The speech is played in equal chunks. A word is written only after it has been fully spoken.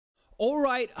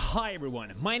Alright, hi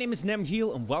everyone, my name is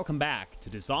Nimheal and welcome back to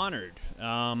Dishonored.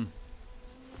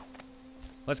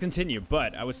 Let's continue,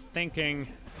 but I was thinking,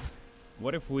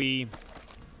 what if we...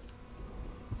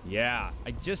 Yeah,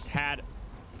 I just had...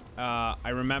 I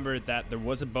remembered that there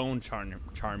was a bone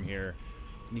charm here.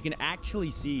 And you can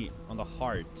actually see on the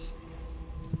heart,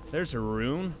 there's a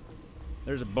rune,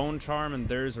 there's a bone charm, and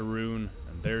there's a rune,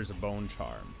 and there's a bone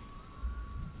charm.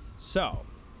 So,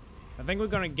 I think we're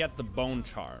gonna get the bone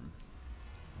charm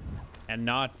and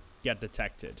not get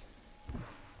detected.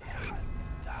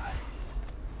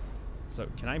 So,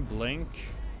 can I blink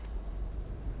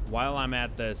while I'm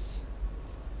at this?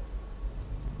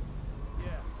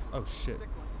 Oh shit.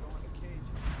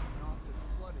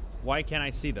 Why can't I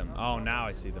see them? Oh, now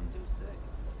I see them.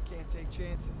 Can't take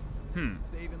chances.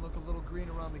 They even look a little green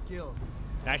around the gills.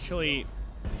 Actually,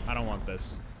 I don't want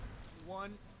this.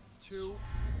 1, 2,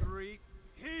 3,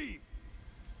 heave!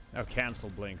 Oh, cancel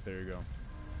blink. There you go.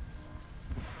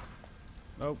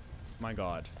 Oh my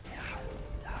god.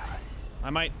 I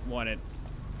might want it.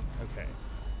 Okay.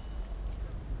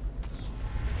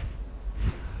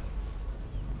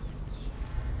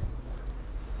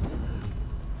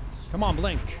 Come on,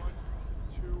 blink.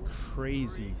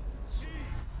 Crazy.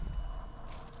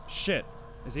 Shit.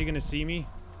 Is he gonna see me?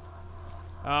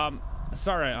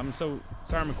 Sorry, I'm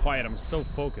quiet. I'm so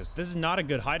focused. This is not a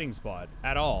good hiding spot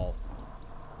at all.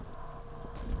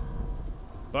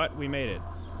 But we made it.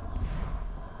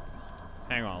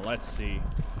 Hang on, let's see.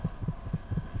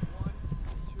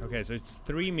 Okay, so it's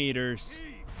 3 meters.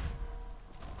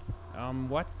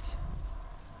 What?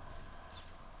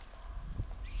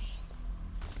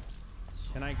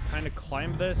 Can I kind of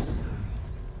climb this?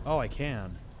 Oh, I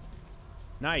can.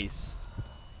 Nice.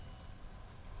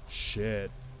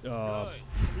 Shit. Keep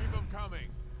them coming.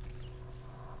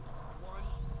 1,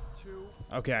 2,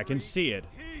 Okay, I can see it.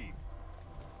 heave!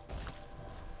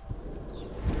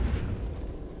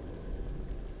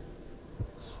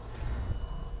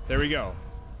 There we go.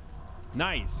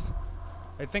 Nice.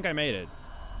 I think I made it.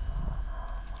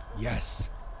 Yes.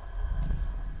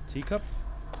 Teacup?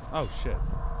 Oh, shit.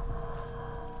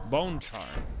 Bone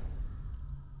charm.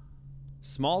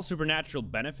 Small supernatural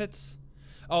benefits?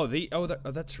 Oh,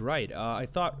 that's right. I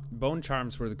thought bone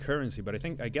charms were the currency, but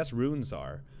I guess runes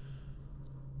are.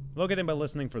 Locate them by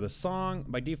listening for the song.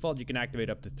 By default, you can activate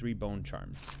up to 3 bone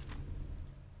charms.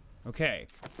 Okay.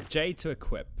 J to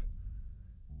equip.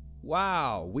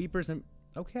 Wow, Weepers and...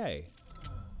 Okay.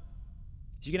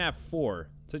 You can have 4.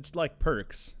 So it's like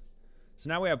perks. So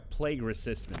now we have Plague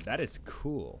Resistant. That is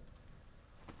cool.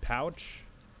 Pouch.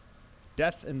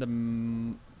 Death in the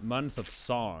Month of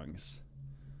Songs.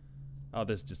 Oh,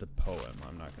 this is just a poem.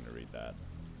 I'm not going to read that.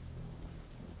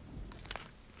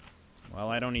 Well,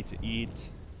 I don't need to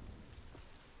eat.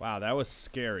 Wow, that was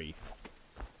scary.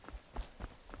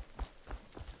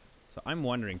 So I'm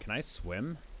wondering, can I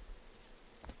swim?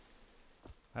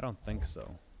 I don't think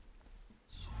so.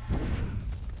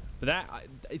 But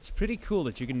it's pretty cool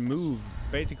that you can move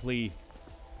basically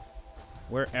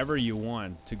wherever you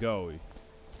want to go.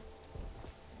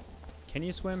 Can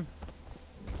you swim?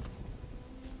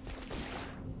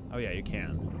 Oh yeah, you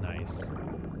can. Nice.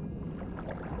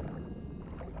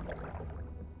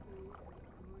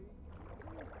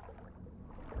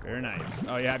 Very nice.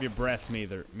 Oh, you have your breath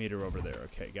meter over there.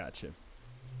 Okay, gotcha.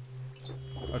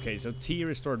 Okay, so T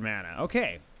restored mana.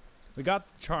 Okay, we got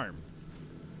charm.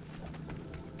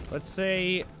 Let's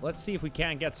see if we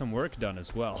can't get some work done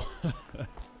as well.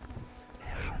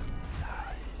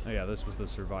 Oh yeah, this was the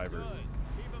survivor.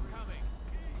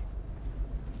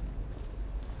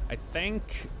 I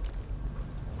think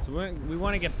so. We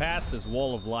want to get past this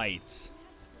wall of light.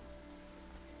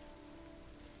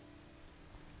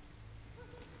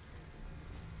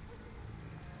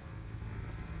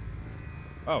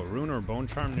 Oh, rune or bone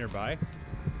charm nearby?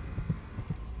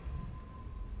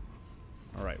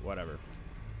 Alright, whatever.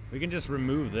 We can just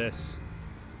remove this.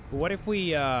 But what if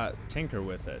we tinker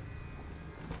with it?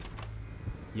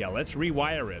 Yeah, let's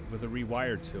rewire it with a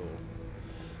rewire tool.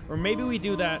 Or maybe we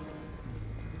do that...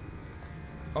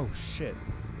 Oh, shit.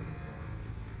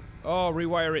 Oh,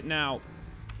 rewire it now.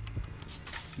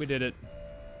 We did it.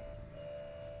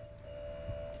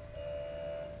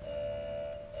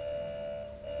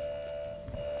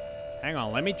 Hang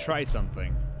on, let me try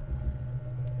something.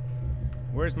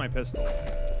 Where's my pistol?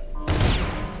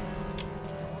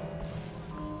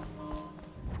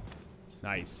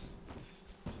 Nice.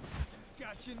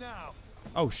 Got you now.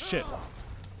 Oh shit.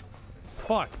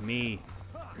 Fuck me.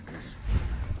 Oh no,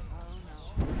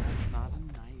 that's not a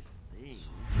nice thing.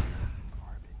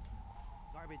 Garbage.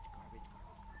 Garbage, garbage,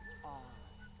 garbage.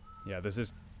 Yeah, this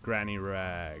is Granny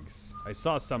Rags. I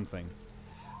saw something.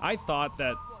 I thought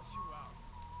that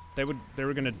they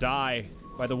were gonna die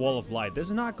by the wall of light. This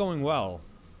is not going well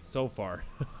so far.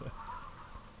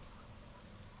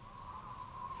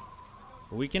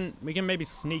 we can maybe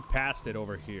sneak past it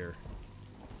over here.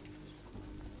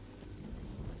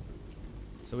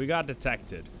 So we got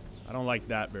detected. I don't like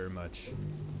that very much.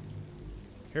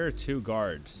 Here are 2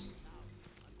 guards.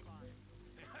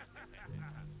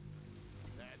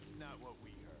 That's not what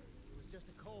we heard. It was just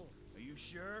a cold. Are you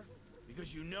sure?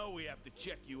 Because you know we have to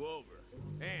check you over.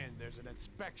 And there's an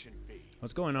inspection fee.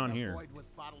 What's going on The here? void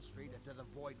with Bottle Street into the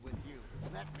void with you.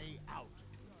 Let me out.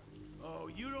 Oh,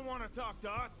 you don't want to talk to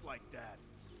us like that.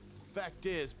 Fact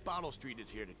is, Bottle Street is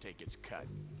here to take its cut.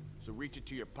 So reach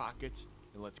into your pockets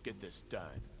and let's get this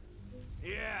done.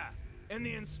 Yeah, and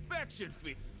the inspection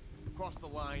fee. Cross the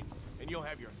line and you'll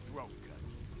have your throat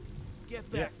cut. Get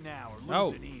back now or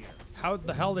lose an ear. How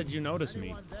the hell did you notice me?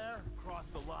 Anyone there? Cross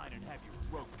the line and have your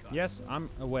throat cut. Yes, I'm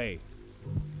away.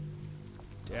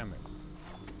 Damn it.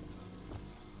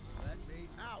 Let me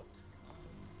out.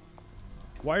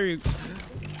 Why are you...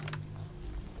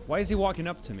 Why is he walking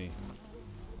up to me?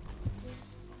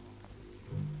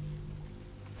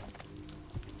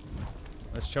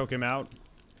 Let's choke him out.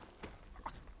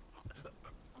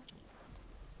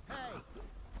 Hey,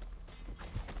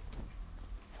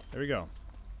 There we go.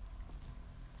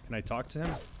 Can I talk to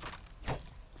him?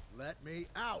 let me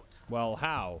out. Well,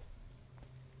 how?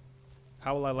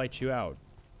 How will I let you out?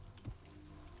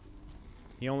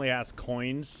 He only has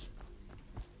coins.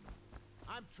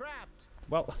 I'm trapped.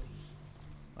 Well,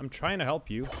 I'm trying to help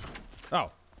you.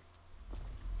 Oh,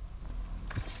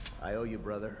 I owe you,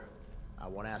 brother. I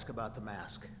want to ask about the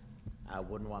mask. I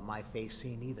wouldn't want my face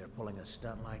seen either, pulling a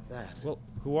stunt like that.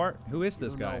 well, who is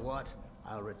this guy? You know what?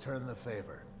 I'll return the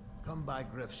favor. Come by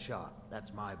Griff's shop.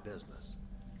 That's my business.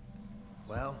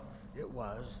 Well, it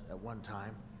was at one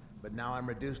time, but now I'm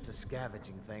reduced to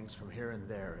scavenging things from here and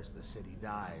there as the city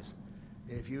dies.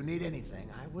 If you need anything,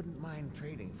 I wouldn't mind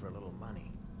trading for a little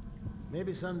money.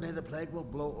 Maybe someday the plague will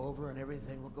blow over and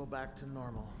everything will go back to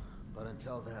normal. But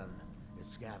until then, it's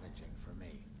scavenging for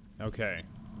me. Okay.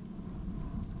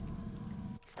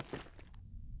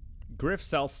 Griff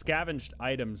sells scavenged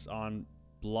items on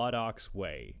Bloodox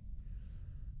Way.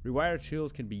 Rewired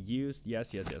tools can be used.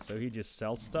 Yes. So he just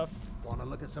sells stuff? Want to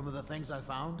look at some of the things I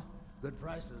found? Good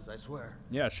prices, I swear.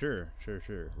 Yeah, sure.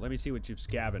 Let me see what you've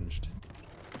scavenged.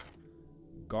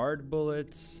 Guard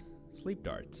bullets, sleep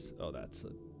darts. Oh, that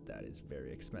is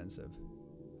very expensive.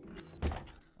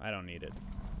 I don't need it.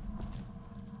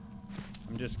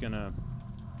 I'm just gonna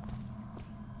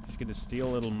steal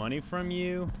a little money from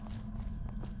you,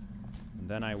 and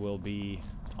then I will be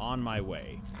on my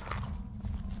way.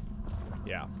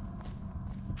 Yeah.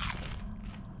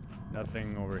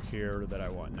 Nothing over here that I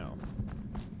want. No.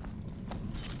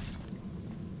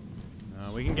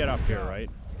 We can get up here, right?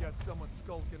 Got someone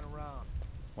skulking around.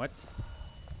 What?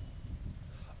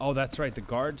 Oh, that's right. The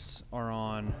guards are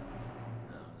on.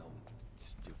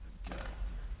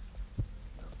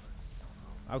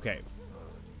 Okay.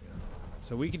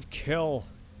 So we could kill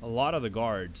a lot of the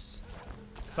guards.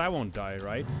 Because I won't die,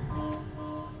 right?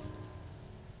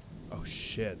 Oh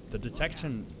shit. The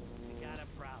detection. We got a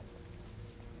problem.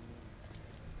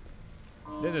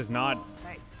 This is not.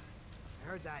 Hey, I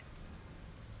heard that.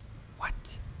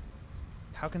 What?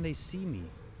 How can they see me?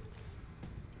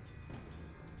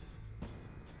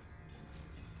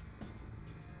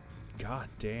 God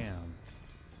damn.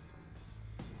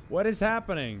 What is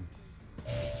happening?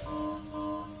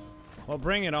 Well,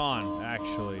 bring it on,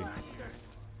 actually.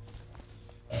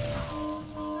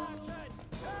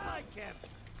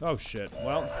 Oh shit.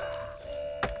 Well,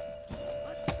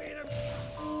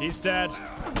 he's dead.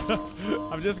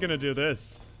 I'm just gonna do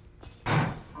this.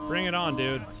 Bring it on,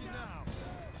 dude.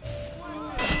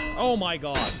 Oh my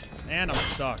god. And I'm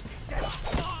stuck.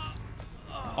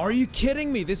 Are you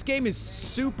kidding me? This game is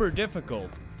super difficult.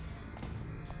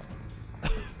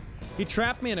 He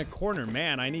trapped me in a corner.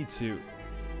 Man, I need to...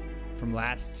 From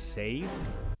last save?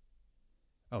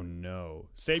 Oh no.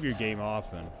 Save your game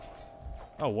often.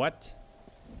 Oh, what?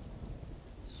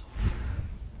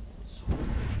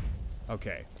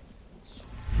 Okay.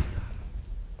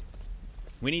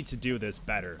 We need to do this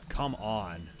better. Come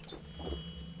on.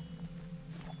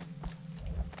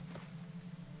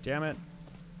 Damn it.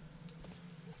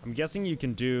 I'm guessing you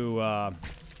can do,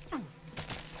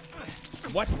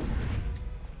 What?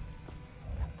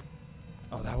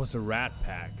 Oh, that was a rat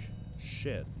pack.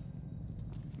 Shit.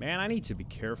 Man, I need to be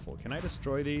careful. Can I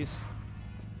destroy these?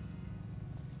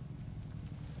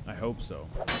 I hope so.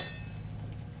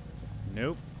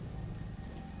 Nope.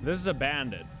 This is a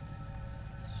bandit.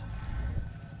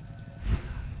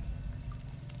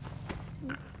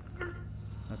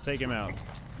 Let's take him out.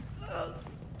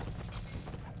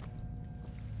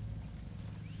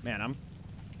 Man, I'm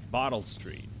Bottle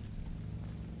Street.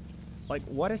 Like,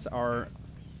 what is our...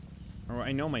 Or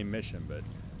I know my mission, but...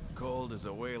 Cold as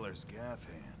a whaler's gaff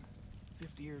hand.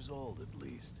 50 years old, at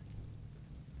least.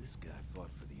 This guy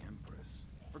fought for the Empress.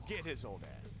 Forget his old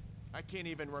ass. I can't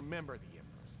even remember the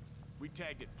Empress. We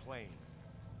tagged it plain.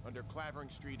 Under Clavering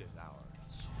Street is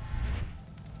ours.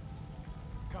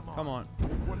 Come on. Come on.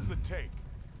 What's the take?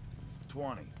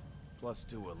 20, plus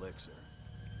 2 elixir.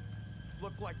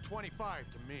 Look like 25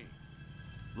 to me.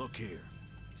 Look here.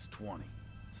 It's 20.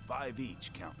 It's 5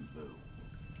 each, counting Boo.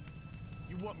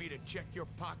 You want me to check your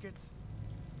pockets?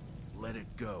 Let it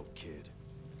go, kid.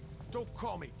 Don't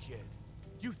call me kid.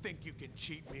 You think you can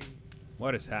cheat me?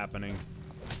 What is happening?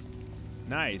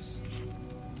 Nice.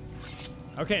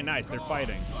 Okay, nice. They're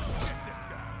fighting.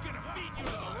 Gonna feed you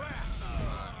to the rat.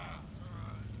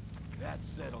 That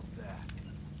settles that.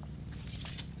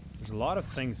 There's a lot of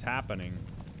things happening.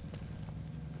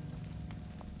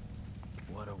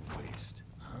 What a waste,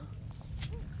 huh?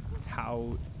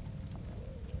 How...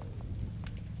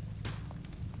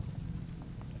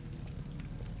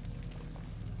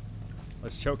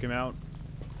 Let's choke him out.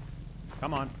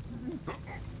 Come on.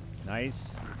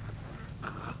 Nice.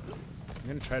 I'm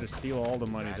gonna try to steal all the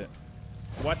money that...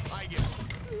 What?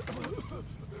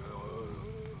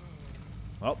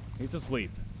 Well, he's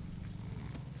asleep.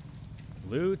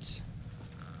 Loot.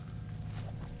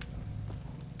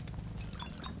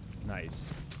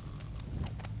 Nice.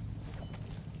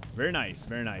 Very nice,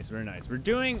 very nice, very nice. We're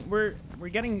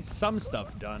getting some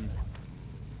stuff done.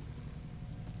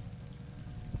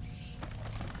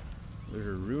 There's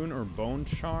a rune or bone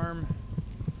charm.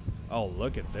 Oh,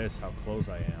 look at this, how close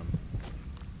I am.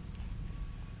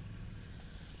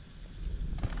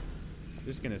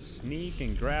 Just gonna sneak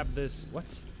and grab this.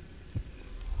 What?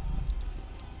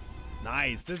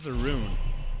 Nice, this is a rune.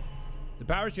 The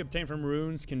powers you obtain from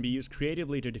runes can be used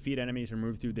creatively to defeat enemies or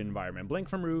move through the environment. Blink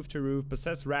from roof to roof,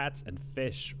 possess rats and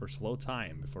fish, or slow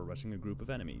time before rushing a group of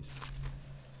enemies.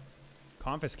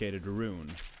 Confiscated rune.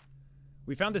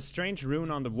 We found this strange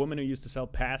rune on the woman who used to sell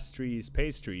pastries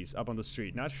up on the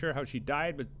street. Not sure how she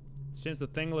died, but since the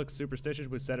thing looks superstitious,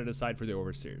 we set it aside for the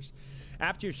overseers.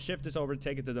 After your shift is over,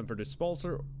 take it to them for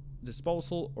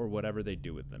disposal or whatever they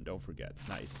do with them. Don't forget.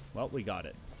 Nice. Well, we got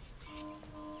it.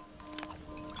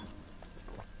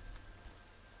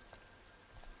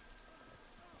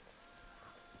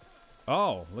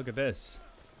 Oh, look at this.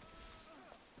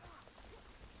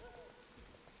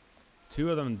 2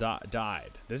 of them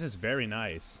died. This is very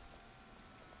nice.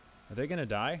 Are they gonna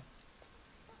die?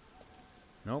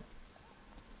 Nope.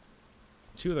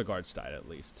 2 of the guards died at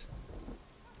least.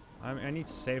 I need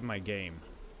to save my game.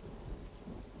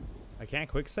 I can't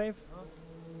quick save?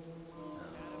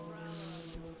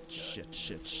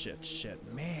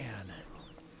 Shit. Man.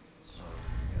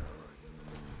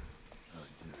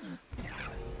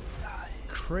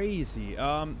 Crazy.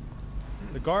 The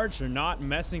guards are not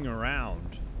messing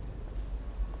around.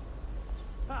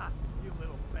 Ha! You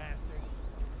little bastard.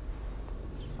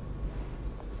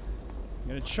 I'm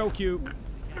gonna choke you.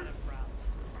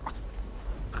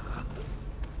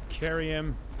 Carry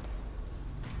him.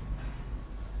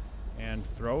 And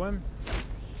throw him.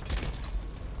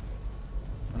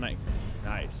 Oh,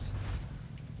 nice.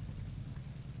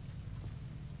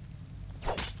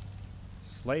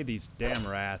 Slay these damn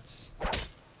rats.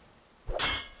 Oh.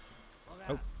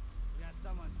 We got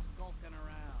someone skulking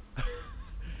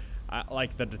around.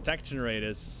 Like the detection rate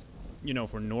is, you know,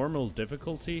 for normal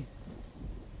difficulty.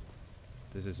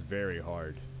 This is very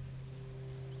hard.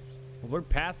 Well, we're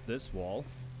past this wall.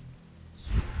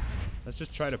 Let's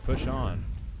just try to push on.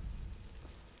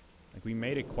 Like, we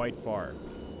made it quite far.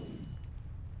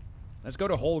 Let's go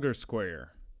to Holger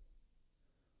Square.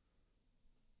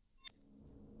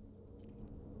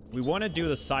 We want to do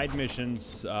the side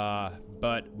missions,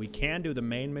 but we can do the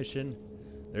main mission.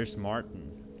 There's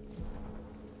Martin.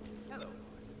 Hello.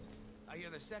 I hear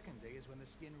the second day is when the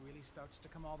skin really starts to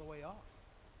come all the way off.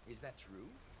 Is that true?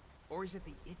 Or is it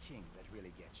the itching that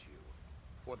really gets you?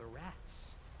 Or the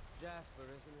rats? Jasper,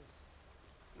 isn't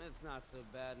it? It's not so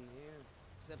bad in here,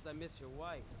 except I miss your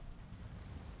wife.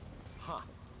 Huh.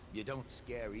 You don't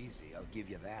scare easy, I'll give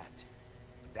you that.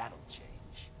 But that'll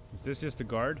change. Is this just a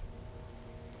guard?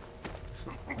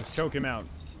 Let's choke him out.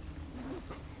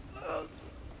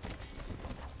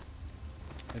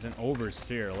 As an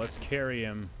overseer, let's carry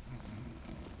him.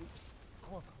 Oops,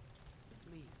 Corvo. It's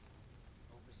me,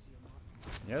 Overseer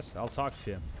Martin. Yes, I'll talk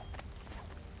to him.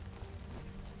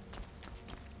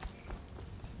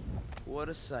 What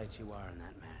a sight you are in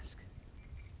that mask.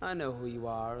 I know who you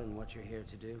are and what you're here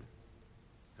to do,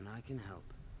 and I can help.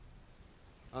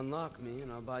 Unlock me,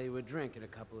 and I'll buy you a drink in a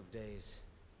couple of days.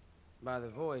 By the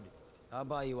void, I'll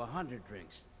buy you 100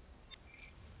 drinks.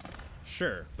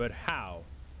 Sure, but how?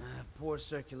 I have poor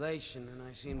circulation, and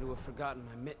I seem to have forgotten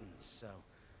my mittens, so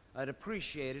I'd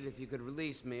appreciate it if you could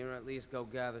release me, or at least go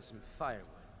gather some firewood.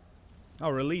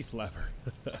 Oh, release lever.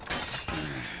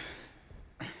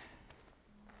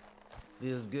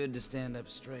 Feels good to stand up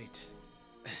straight.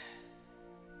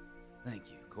 Thank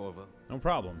you, Corvo. No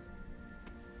problem.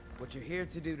 What you're here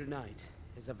to do tonight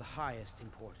is of the highest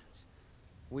importance.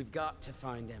 We've got to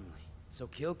find Emily, so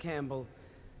kill Campbell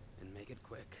and make it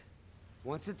quick.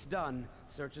 Once it's done,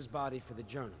 search his body for the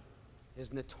journal,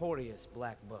 his notorious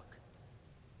black book,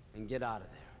 and get out of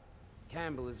there.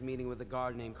 Campbell is meeting with a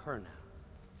guard named Kernow,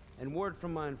 and word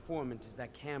from my informant is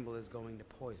that Campbell is going to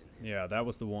poison him. Yeah, that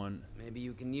was the one. Maybe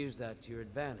you can use that to your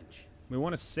advantage. We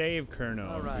want to save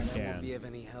Kernow All right, if we I won't can. be of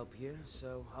any help here,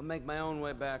 so I'll make my own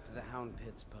way back to the Hound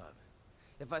Pits pub.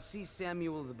 If I see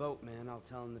Samuel the boatman, I'll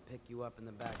tell him to pick you up in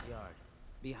the backyard,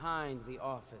 behind the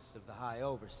office of the High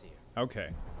Overseer. Okay.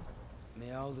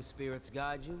 May all the spirits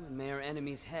guide you, and may our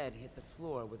enemy's head hit the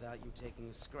floor without you taking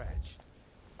a scratch.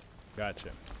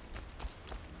 Gotcha.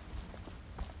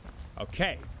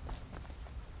 Okay.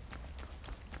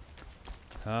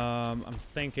 I'm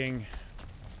thinking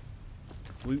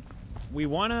we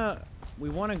wanna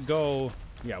go.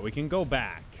 Yeah, we can go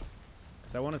back,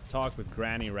 cause I want to talk with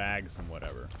Granny Rags and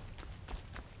whatever.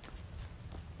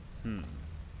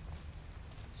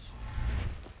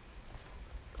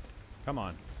 Come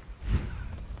on.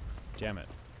 Damn it.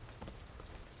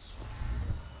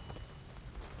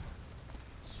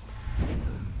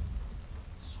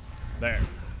 There.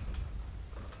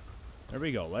 There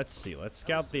we go. Let's see. Let's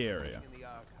scout the area. In the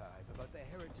archive about the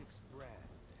heretic's brand.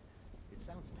 It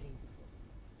sounds painful.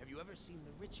 Have you ever seen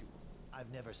the ritual?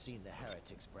 I've never seen the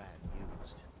heretic's brand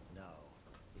used. No,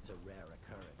 it's a rare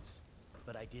occurrence.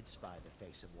 But I did spy the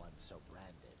face of one so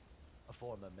branded. A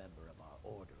former member of our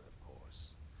order, of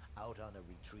course. Out on a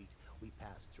retreat, we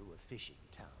passed through a fishing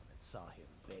town and saw him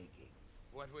begging.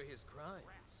 What were his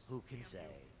crimes? Who can say?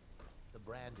 The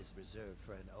brand is reserved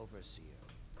for an overseer,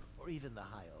 or even the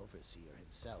High Overseer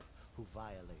himself, who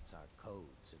violates our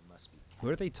codes and must be cast. Who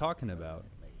are they talking about?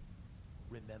 permanently.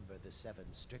 Remember the 7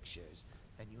 strictures,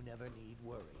 and you never need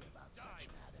worry about such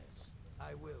matters.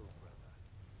 I will, brother.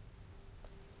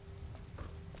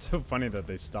 It's so funny that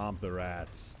they stomp the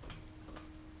rats.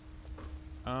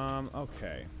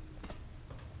 Okay.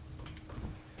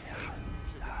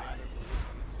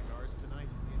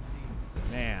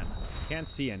 Man, can't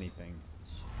see anything.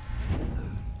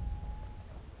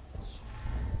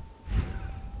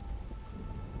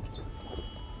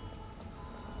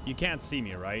 You can't see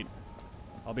me, right?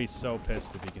 I'll be so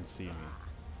pissed if you can see me.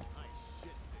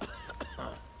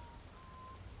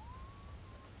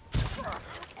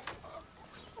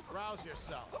 Rouse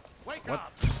yourself. Wake What?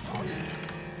 up.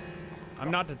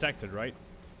 I'm not detected, right?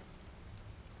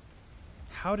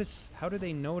 How do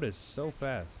they notice so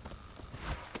fast?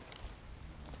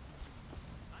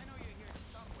 I know you're here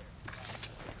somewhere.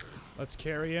 Let's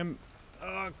carry him.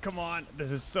 Oh, come on.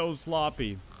 This is so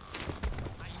sloppy.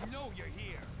 I know you're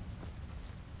here.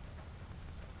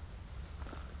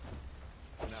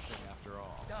 Nothing after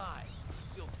all. Die.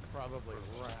 Probably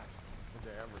rats into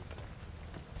everything.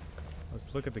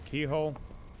 Let's look at the keyhole.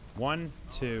 1,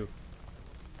 2.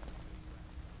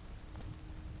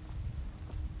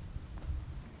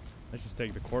 Let's just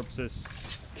take the corpses,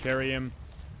 carry him.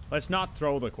 Let's not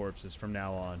throw the corpses from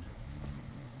now on.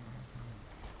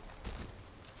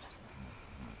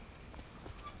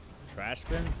 Trash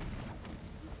bin?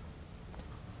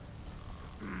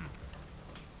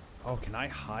 Oh, can I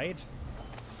hide?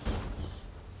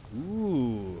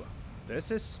 Ooh, this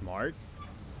is smart.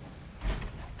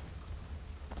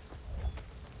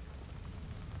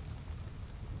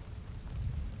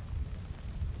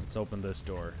 Let's open this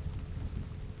door.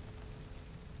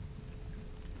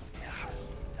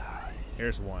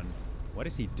 Here's one. What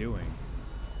is he doing?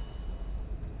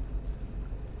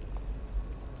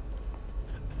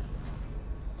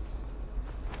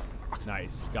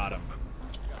 Nice, got him.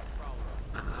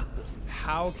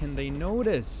 How can they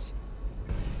notice?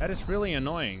 That is really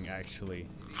annoying, actually.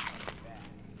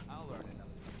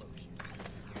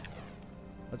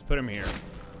 Let's put him here.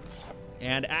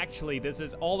 And actually, this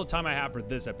is all the time I have for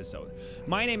this episode.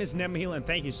 My name is Nimheal, and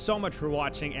thank you so much for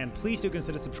watching, and please do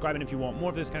consider subscribing if you want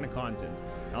more of this kind of content.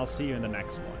 I'll see you in the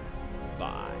next one.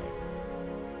 Bye.